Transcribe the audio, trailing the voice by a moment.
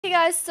Hey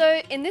guys,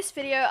 so in this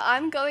video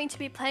I'm going to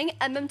be playing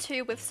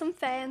MM2 with some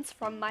fans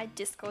from my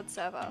Discord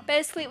server.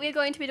 Basically, we're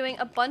going to be doing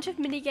a bunch of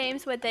mini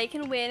games where they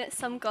can win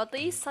some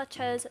godlies such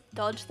as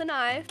Dodge the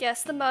Knife,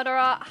 Guess the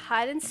Murderer,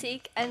 Hide and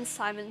Seek, and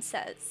Simon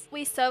Says.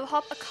 We server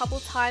hop a couple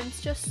times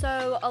just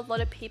so a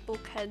lot of people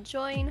can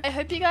join. I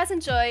hope you guys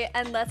enjoy,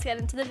 and let's get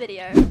into the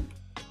video.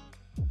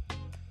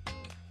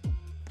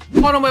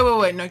 Hold on,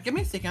 wait, no, give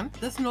me a second.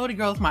 This naughty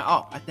girl's my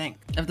op, I think.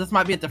 If this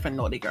might be a different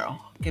naughty girl.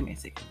 Give me a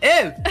second.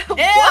 Ew!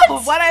 Ew!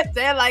 What I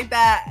said like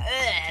that?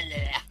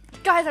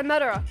 Guys, I'm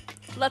murderer.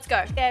 Let's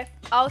go. Okay,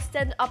 I'll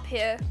stand up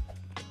here.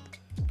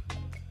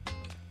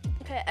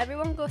 Okay,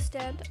 everyone go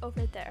stand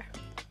over there.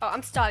 Oh,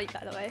 I'm starting,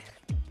 by the way.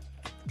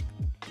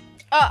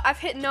 Oh, I've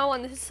hit no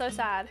one. This is so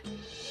sad.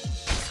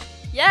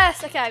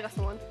 Yes! Okay, I got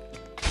someone.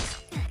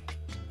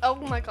 Oh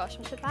my gosh,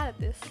 I'm so bad at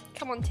this.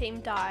 Come on,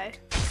 team, die.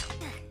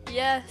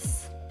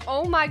 Yes.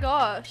 Oh my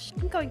gosh.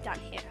 I'm going down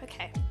here.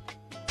 Okay.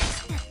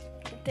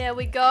 There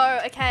we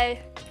go.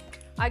 Okay.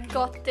 I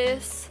got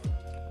this.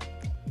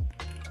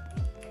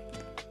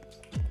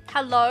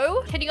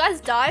 Hello? Can you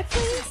guys die,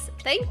 please?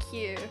 Thank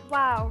you.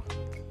 Wow.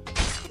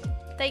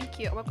 Thank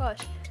you. Oh my gosh.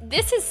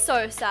 This is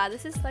so sad.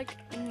 This is like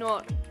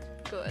not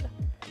good.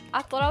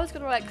 I thought I was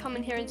gonna like come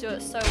in here and do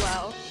it so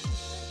well.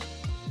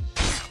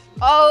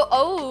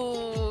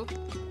 Oh.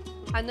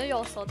 I know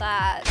y'all saw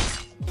that.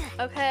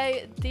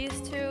 Okay,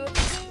 these two.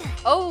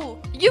 Oh,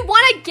 you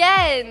won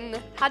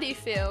again! How do you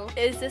feel?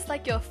 Is this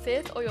like your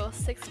 5th or your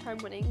 6th time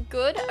winning?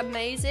 Good,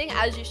 amazing,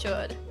 as you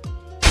should.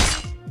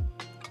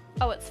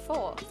 Oh, it's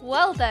 4.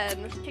 Well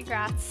then,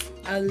 congrats.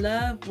 I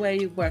love where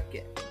you work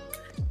it.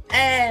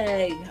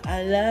 Hey,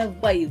 I love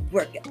where you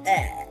work it.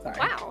 Sorry.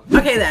 Wow.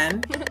 Okay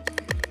then.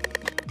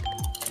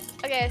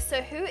 Okay,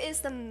 so who is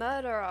the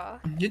murderer?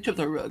 You tripped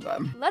are real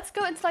good. Let's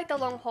go into like the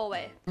long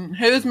hallway.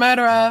 Who's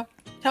murderer?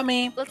 Tell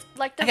me. Let's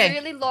like the Okay.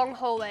 really long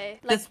hallway.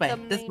 Like This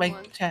way,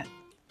 one. chat.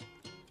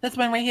 This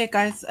one right here,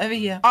 guys. Over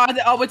here.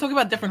 Oh, we're talking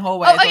about different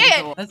hallways. Oh,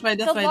 okay. This way,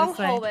 The long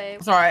hallway.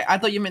 Sorry, I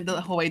thought you meant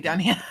the hallway down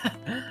here.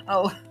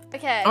 Oh.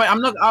 Okay. Wait,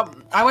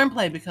 I won't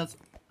play because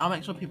I'll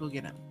make sure people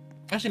get it.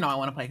 Actually, no, I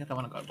want to play because I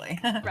want to go play.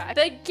 Right.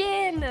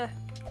 Begin!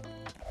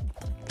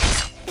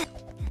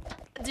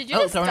 Did you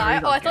Oh, just someone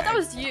die? already Oh, I got thought that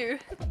dragged. was you.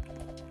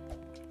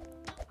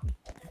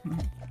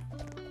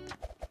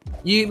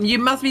 You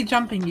must be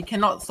jumping. You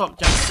cannot stop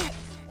jumping.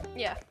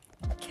 Yeah.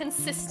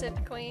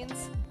 Consistent,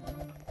 queens.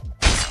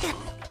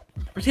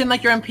 Pretend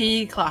like you're in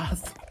PE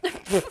class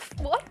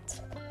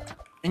What?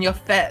 and your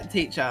fat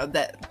teacher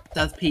that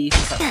does PE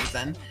for some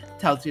reason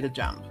tells you to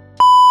jump.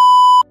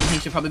 He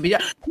should probably be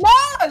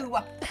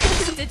No!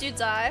 Did you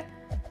die?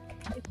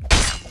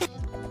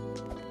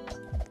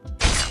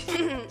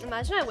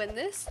 Imagine I win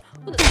this.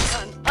 Oh, this is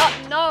fun. Oh,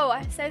 no,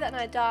 I say that and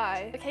I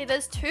die. Okay,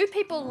 there's 2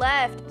 people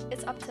left.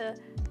 It's up to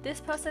this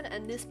person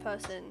and this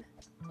person.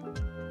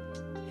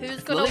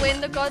 Who's gonna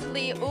win the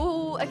godly?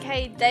 Ooh,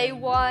 okay, they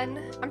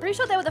won. I'm pretty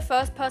sure they were the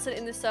first person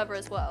in this server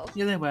as well.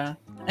 Yeah, they were.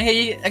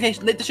 Okay, okay,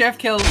 let the sheriff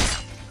kill.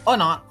 Or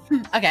not.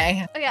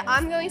 Okay. Okay,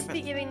 I'm going to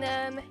be giving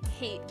them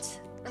heat.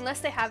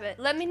 Unless they have it.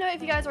 Let me know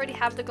if you guys already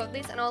have the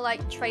godlies and I'll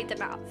like trade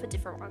them out for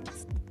different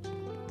ones.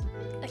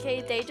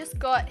 Okay, they just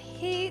got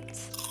heat.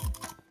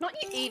 Not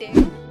you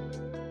eating.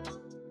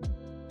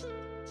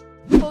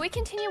 Before we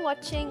continue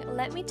watching,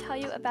 let me tell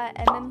you about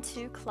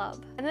MM2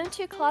 Club.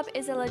 MM2 Club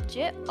is a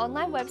legit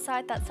online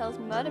website that sells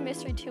murder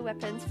mystery 2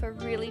 weapons for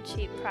really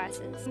cheap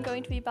prices. I'm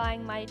going to be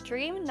buying my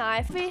dream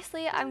knife.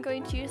 Obviously, I'm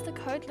going to use the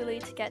code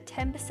𝙂𝙧 to get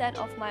 10%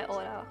 off my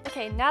order.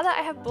 Okay, now that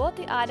I have bought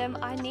the item,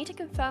 I need to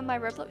confirm my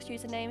Roblox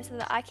username so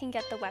that I can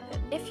get the weapon.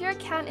 If your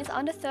account is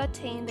under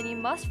 13, then you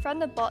must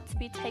friend the bot to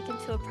be taken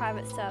to a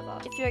private server.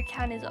 If your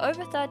account is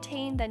over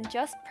 13, then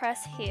just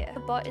press here. The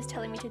bot is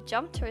telling me to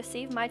jump to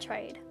receive my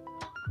trade.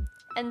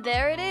 And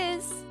there it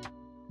is.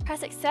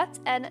 Press accept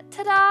and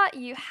ta-da,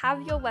 you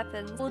have your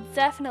weapons. We'll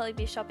definitely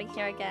be shopping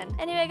here again.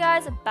 Anyway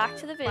guys, back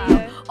to the video.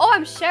 Wow. Oh,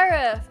 I'm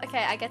sheriff.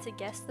 Okay, I get to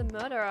guess the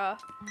murderer.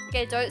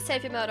 Okay, don't say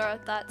if you're murderer,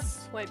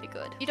 that's won't be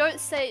good. You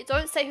don't say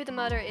who the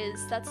murderer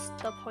is. That's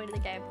the point of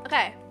the game.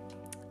 Okay.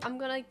 I'm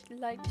gonna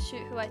like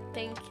shoot who I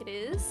think it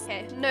is.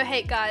 Okay, no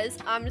hate guys.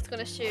 I'm just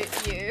gonna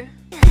shoot you.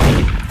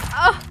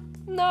 Oh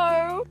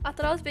no. I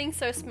thought I was being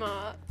so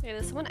smart. Okay,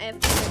 there's someone AFK in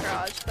the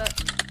garage, but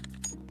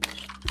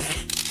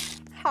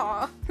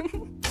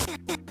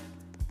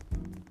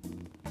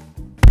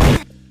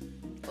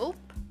Oop.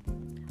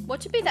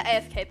 What should be the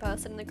AFK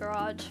person in the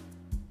garage?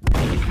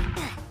 I'm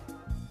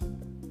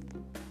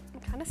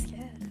kind of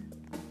scared.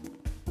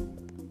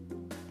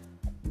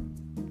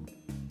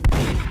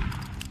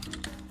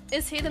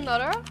 Is he the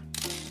murderer?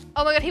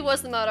 Oh my god, he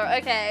was the murderer.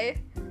 Okay.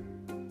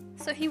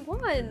 So he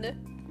won.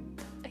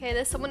 Okay,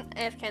 there's someone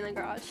AFK in the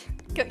garage.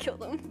 Go kill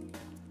them.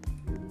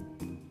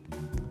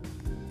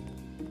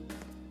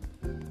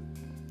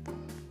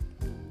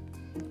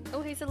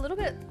 Oh, he's a little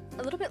bit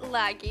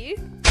laggy.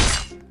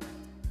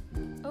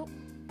 Oh.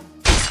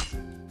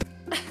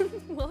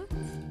 What?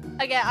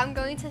 Okay, I'm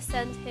going to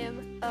send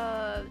him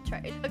a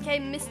trade. Okay,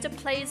 Mr.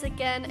 Plays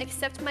again,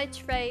 accept my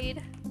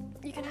trade.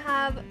 You can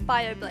have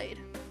Bioblade.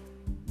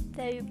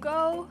 There you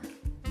go.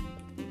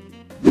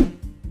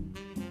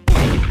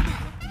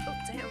 Oh,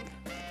 damn.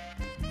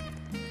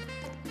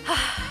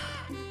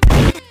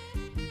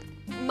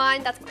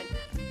 Mine, that's mine.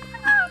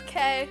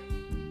 Okay.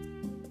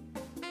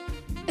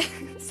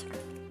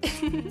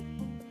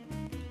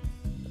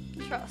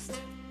 Trust.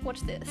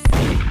 Watch this.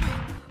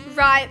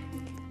 Right.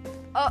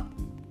 Oh.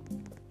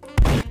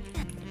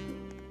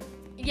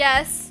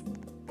 Yes.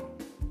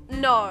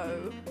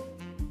 No.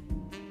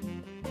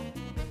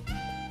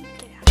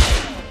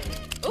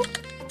 Oh.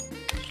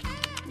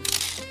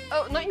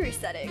 Oh, not you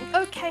resetting.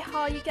 Okay,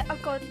 you get a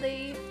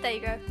godly. There you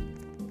go.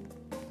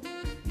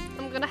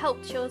 I'm gonna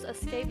help Chills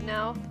escape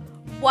now.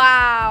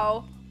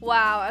 Wow.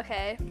 Wow,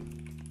 okay.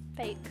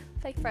 Fake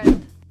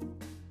friend.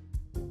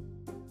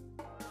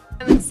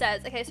 And it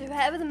says, okay, so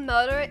whoever the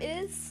murderer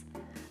is,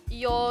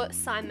 you're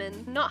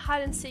Simon. Not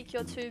hide and seek,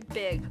 you're too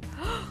big.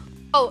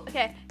 Oh,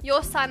 okay,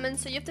 you're Simon,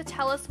 so you have to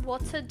tell us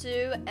what to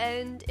do,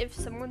 and if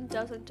someone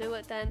doesn't do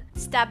it, then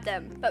stab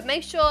them. But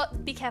make sure,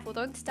 be careful,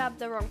 don't stab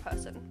the wrong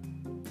person.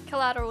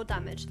 Collateral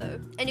damage though.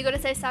 And you gotta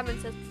say Simon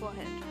says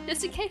beforehand.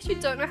 Just in case you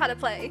don't know how to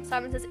play.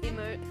 Simon says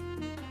emote.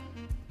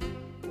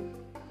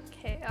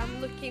 Okay, I'm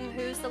looking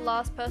who's the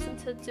last person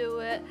to do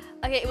it.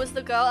 Okay, it was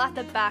the girl at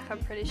the back, I'm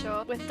pretty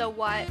sure, with the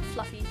white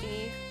fluffy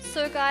thingy.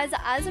 So guys,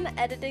 as I'm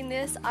editing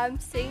this, I'm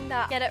seeing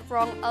that I get it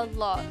wrong a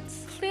lot.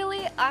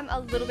 Clearly, I'm a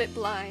little bit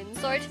blind.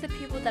 Sorry to the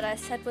people that I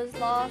said was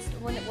last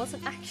when it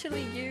wasn't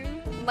actually you.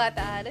 My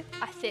bad,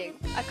 I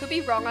think. I could be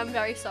wrong, I'm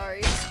very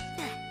sorry.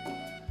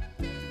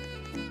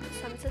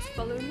 Someone says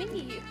follow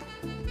me.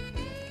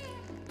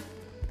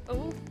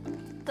 Oh,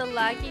 the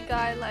laggy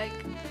guy like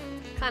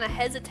kind of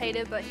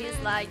hesitated, but he's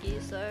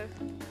laggy, so.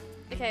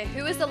 Okay,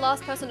 who is the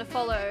last person to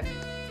follow?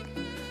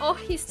 Oh,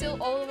 he's still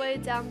all the way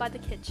down by the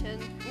kitchen.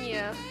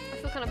 Yeah, I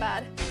feel kind of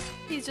bad.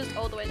 He's just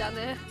all the way down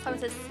there. Simon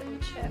says sit on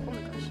the chair. Oh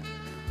my gosh.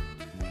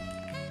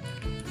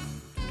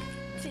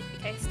 Sit.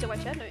 Okay, still my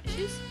chair, no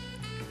issues.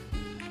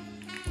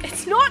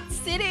 It's not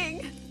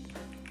sitting!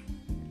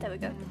 There we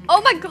go.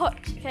 Oh my god!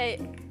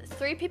 Okay,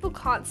 3 people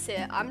can't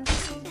sit. I'm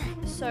just...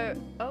 So,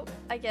 oh,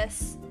 I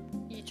guess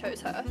you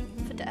chose her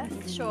for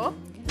death, sure.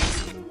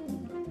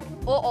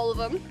 Or all of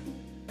them.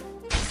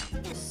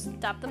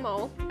 Stab them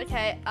all.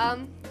 Okay,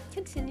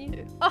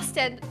 continue. Oh,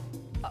 stand.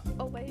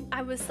 Oh wait,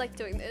 I was like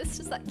doing this.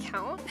 Does that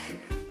count?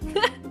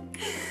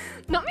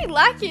 Not me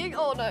lacking.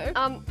 Oh no.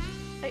 I'm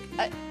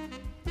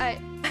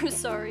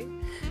sorry.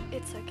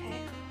 It's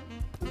okay.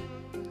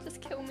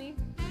 Just kill me.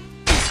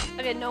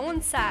 Okay, no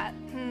one sat.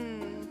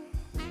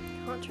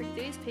 Can't trick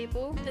these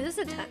people. This is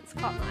intense,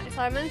 can't lie.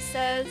 Simon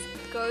says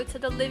go to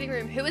the living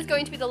room. Who is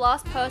going to be the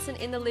last person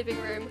in the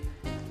living room?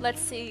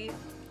 Let's see.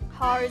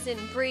 Har is in,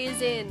 Bree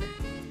is in.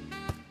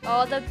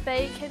 Oh, the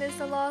Bacon is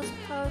the last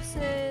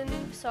person.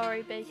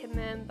 Sorry, Bacon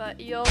Man, but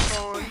you're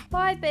gone.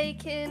 Bye,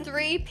 Bacon.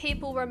 3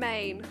 people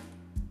remain.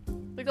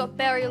 We got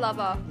Berry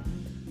Lover.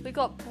 We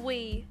got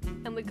Bwee.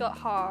 And we got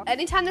Har.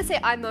 Anytime they say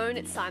I moan,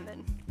 it's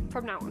Simon.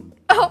 From now on.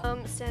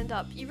 Oh! Stand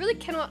up. You really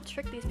cannot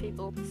trick these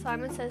people.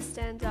 Simon says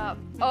stand up.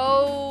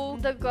 Oh,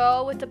 the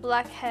girl with the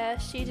black hair.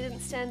 She didn't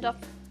stand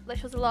up. Like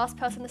she was the last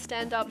person to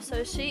stand up.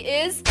 So she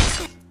is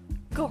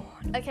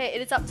gone. Okay,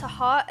 it is up to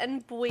Har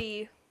and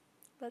Bwee.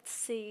 Let's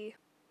see.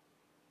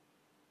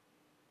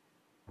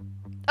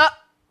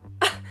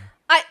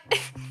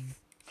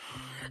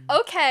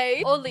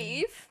 Okay, or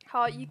leave.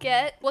 Har, you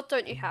get, what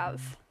don't you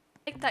have?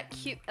 Take that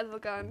cute ever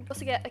gun.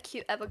 Also get a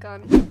cute ever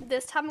gun.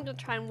 This time I'm gonna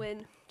try and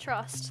win.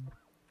 Trust.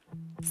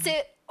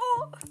 Sit.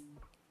 Oh.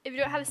 If you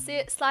don't have a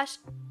sit,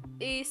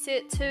 /E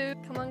sit 2.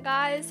 Come on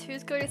guys,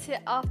 who's going to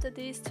sit after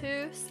these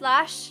 2?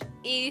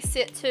 /E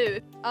sit 2.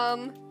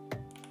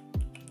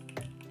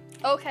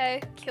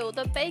 Okay, kill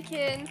the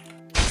Bacon.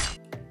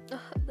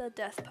 The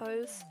death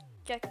pose.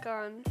 Get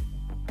gun.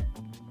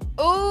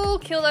 Oh,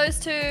 kill those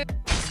 2.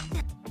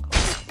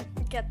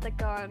 Get the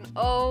gun.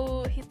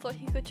 Oh, he thought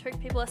he could trick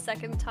people a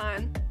second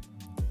time.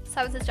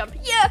 Simon says jump.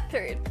 Yeah,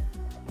 period.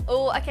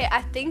 Oh, okay,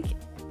 I think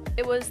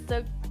it was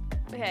the,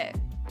 okay,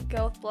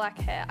 girl with black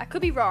hair. I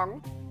could be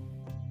wrong.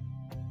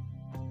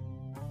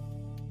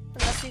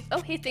 Unless he, oh,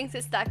 he thinks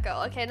it's that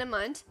girl. Okay, never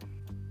mind.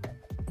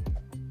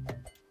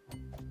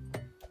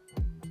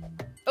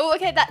 Oh,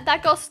 okay,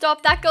 that girl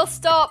stopped. That girl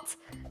stopped.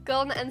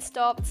 Girl on the end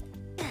stopped.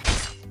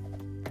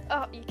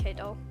 Oh, UK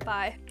doll.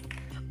 Bye.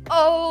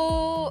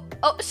 Oh,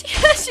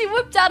 she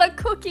whipped out a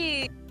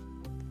cookie.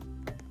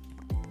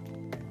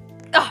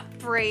 Oh,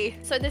 Bree.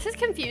 So this is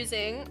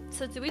confusing.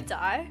 So do we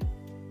die?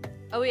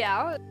 Are we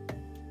out?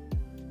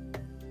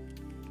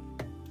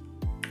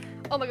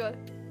 Oh my god.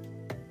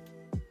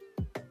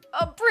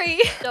 Oh,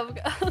 Bree.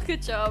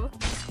 Good job.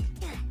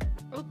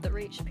 Oh, the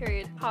reach,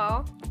 period.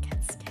 Huh?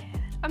 Get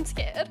scared. I'm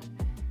scared.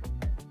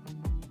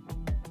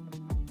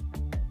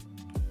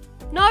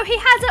 No, he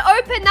has it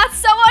open. That's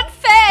so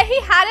unfair.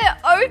 He had it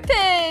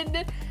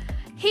open.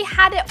 He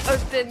had it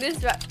open.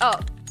 This right. Oh.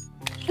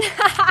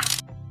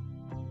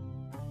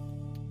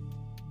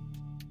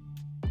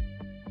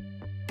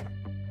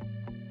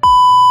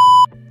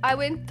 I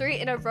win 3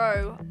 in a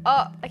row.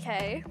 Oh,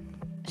 okay.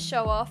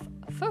 Show off.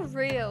 For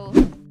real.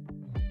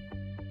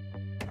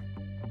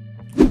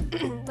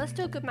 Let's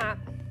do a good map.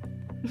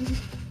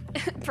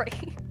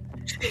 Brie.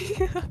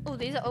 Oh,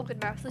 these are all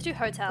good maps. Let's do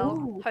hotel.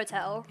 Ooh.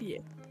 Hotel. Yeah.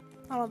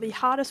 Oh, the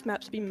hardest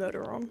maps to be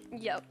murder on.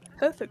 Yep.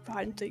 Perfect for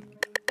hide and seek.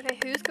 Okay,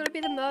 who's gonna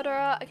be the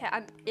murderer? Okay,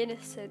 I'm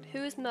innocent.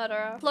 Who is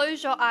murderer?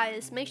 Close your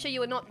eyes. Make sure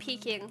you are not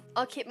peeking.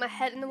 I'll keep my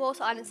head in the wall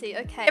so I don't see.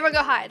 Okay. Everyone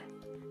go hide.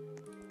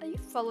 Are you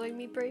following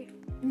me, Brie?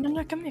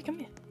 No, come here, come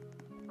here.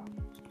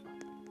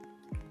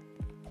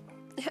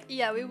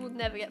 Yeah, we will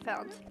never get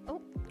found. Oh,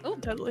 oh,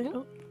 Totally.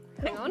 Oh.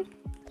 hang on.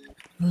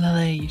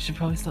 Lily, you should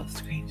probably stop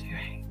screen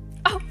sharing.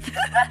 Oh.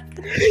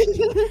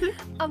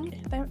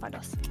 They won't find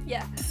us.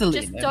 Yeah. Silly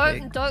Just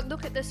nitpick. don't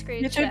look at the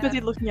screen You're too share.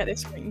 busy looking at their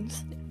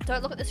screens.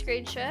 Don't look at the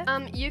screen share.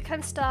 You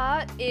can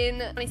start in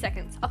 20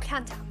 seconds. I'll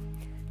count down.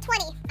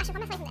 20. I should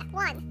put my phone in there.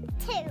 1,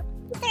 2,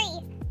 3,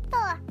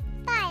 4,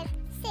 5,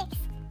 6,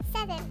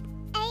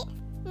 7, 8,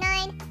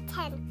 9,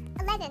 10,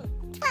 11,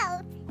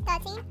 12,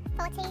 13,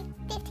 14,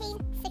 15,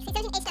 16,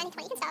 17, 18, 19,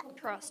 20. You can start.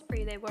 Trust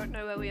Brie, they won't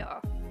know where we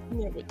are.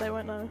 Yeah, but they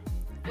won't know.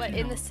 We're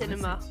in the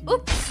cinema.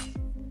 Oops.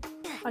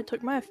 I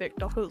took my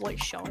effect off. It was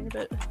like showing a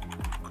bit.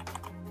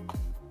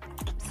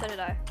 So did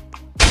I.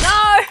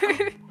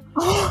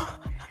 No!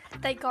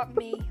 They got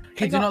me.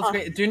 Okay,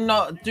 do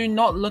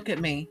not look at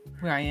me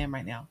where I am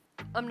right now.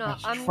 I'm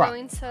not. That's I'm crap.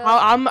 going to.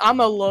 I'm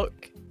a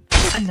look.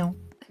 I know.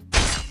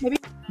 Maybe.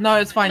 No,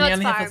 it's fine. No, you it's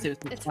only have fine.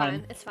 to It's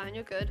fine. It's fine.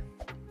 You're good.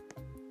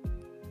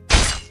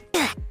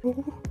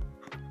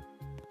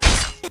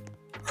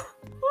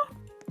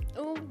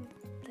 Oh,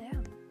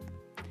 damn.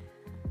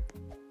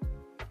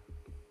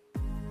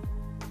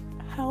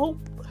 Help.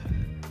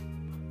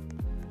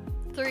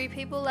 3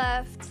 people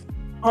left.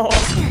 Oh.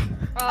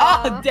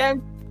 Oh,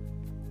 damn.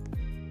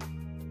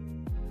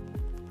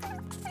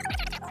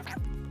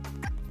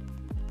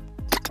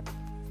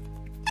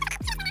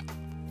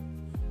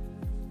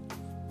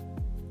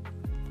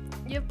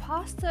 You've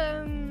passed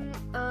them,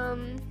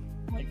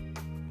 Like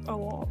a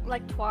lot.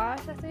 like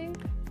twice, I think.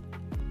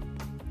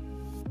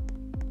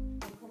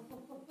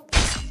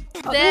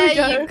 Oh,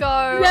 There you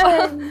go.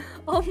 Yay.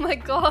 Oh my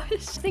gosh.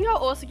 I think I'll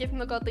also give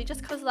him a godly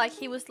just because like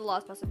he was the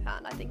last person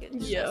found. I think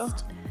it's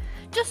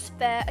just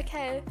fair.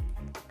 Okay.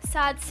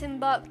 Sad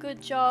Simba,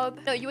 good job.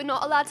 No, you were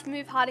not allowed to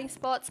move hiding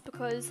spots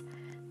because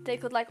they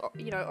could like,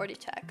 you know, already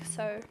check.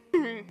 So,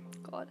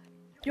 God.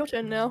 Your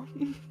turn now.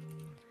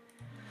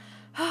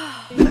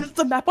 It's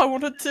the map I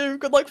wanted to.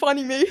 Good luck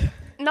finding me.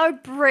 No,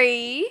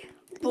 Brie.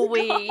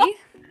 Boy.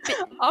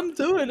 I'm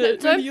doing it.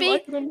 Don't You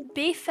like them?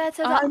 be fair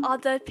to the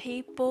other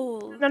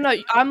people. No,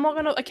 I'm not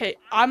gonna. Okay,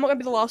 I'm not gonna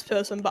be the last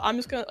person, but I'm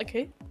just gonna.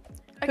 Okay.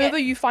 Whoever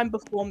you find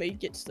before me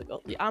gets the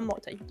goal. Yeah, I'm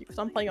not taking you because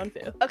I'm playing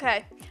unfair.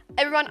 Okay.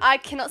 Everyone, I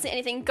cannot see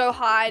anything. Go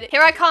hide.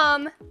 Here I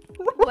come.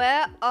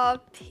 Where are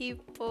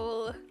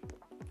people?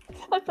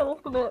 I fell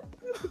off the map.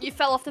 You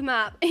fell off the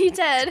map. Are you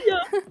dead?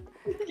 Yeah.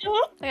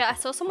 Yeah. Okay, I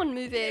saw someone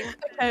moving.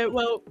 Okay,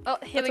 well. Oh,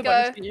 here we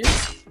that's go. a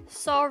bonus for you.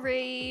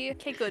 Sorry.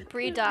 Okay, good.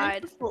 Brie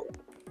died.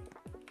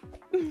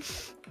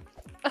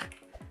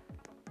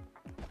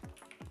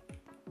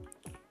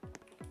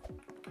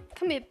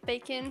 Come here,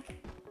 Bacon.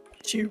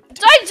 Shoot.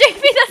 Don't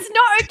JP, that's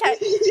not okay.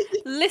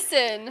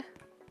 Listen.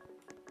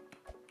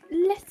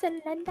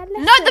 Listen, Linda,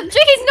 listen. No, the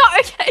jig is not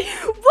okay.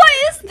 What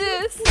is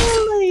this?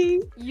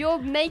 Really? You're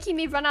making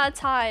me run out of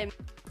time.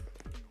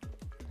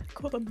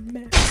 Got a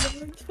mess.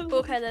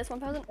 Okay, there's one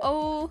person.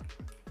 Oh.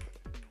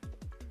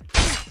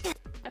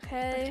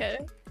 Okay. Okay.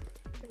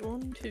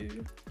 1,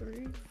 2,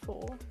 3,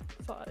 4,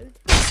 5.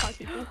 5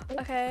 people.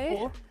 Okay.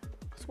 4.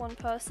 That's one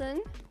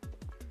person.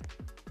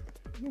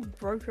 You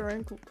broke your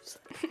ankles.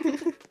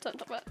 Don't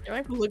talk about it. Your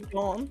ankles are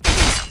gone.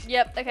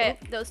 Yep, okay.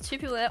 There was 2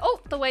 people there. Oh,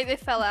 the way they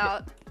fell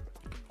out.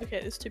 Okay,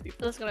 there's 2 people.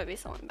 There's gonna be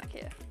someone back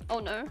here. Oh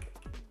no.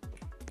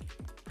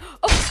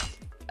 Oh!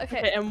 Okay.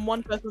 Okay, and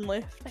 1 person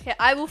left. Okay,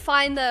 I will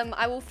find them.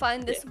 I will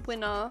find this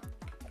winner.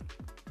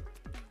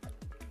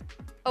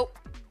 Oh.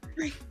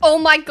 Oh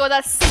my god,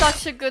 that's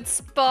such a good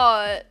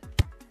spot.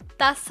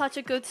 That's such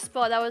a good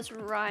spot. That was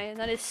Ryan.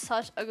 That is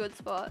such a good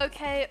spot.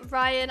 Okay,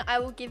 Ryan, I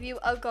will give you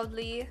a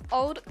godly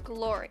old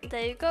glory.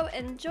 There you go.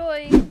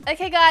 Enjoy.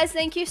 Okay, guys,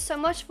 thank you so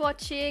much for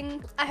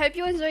watching. I hope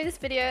you enjoyed this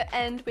video,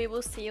 and we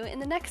will see you in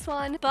the next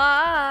one.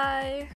 Bye.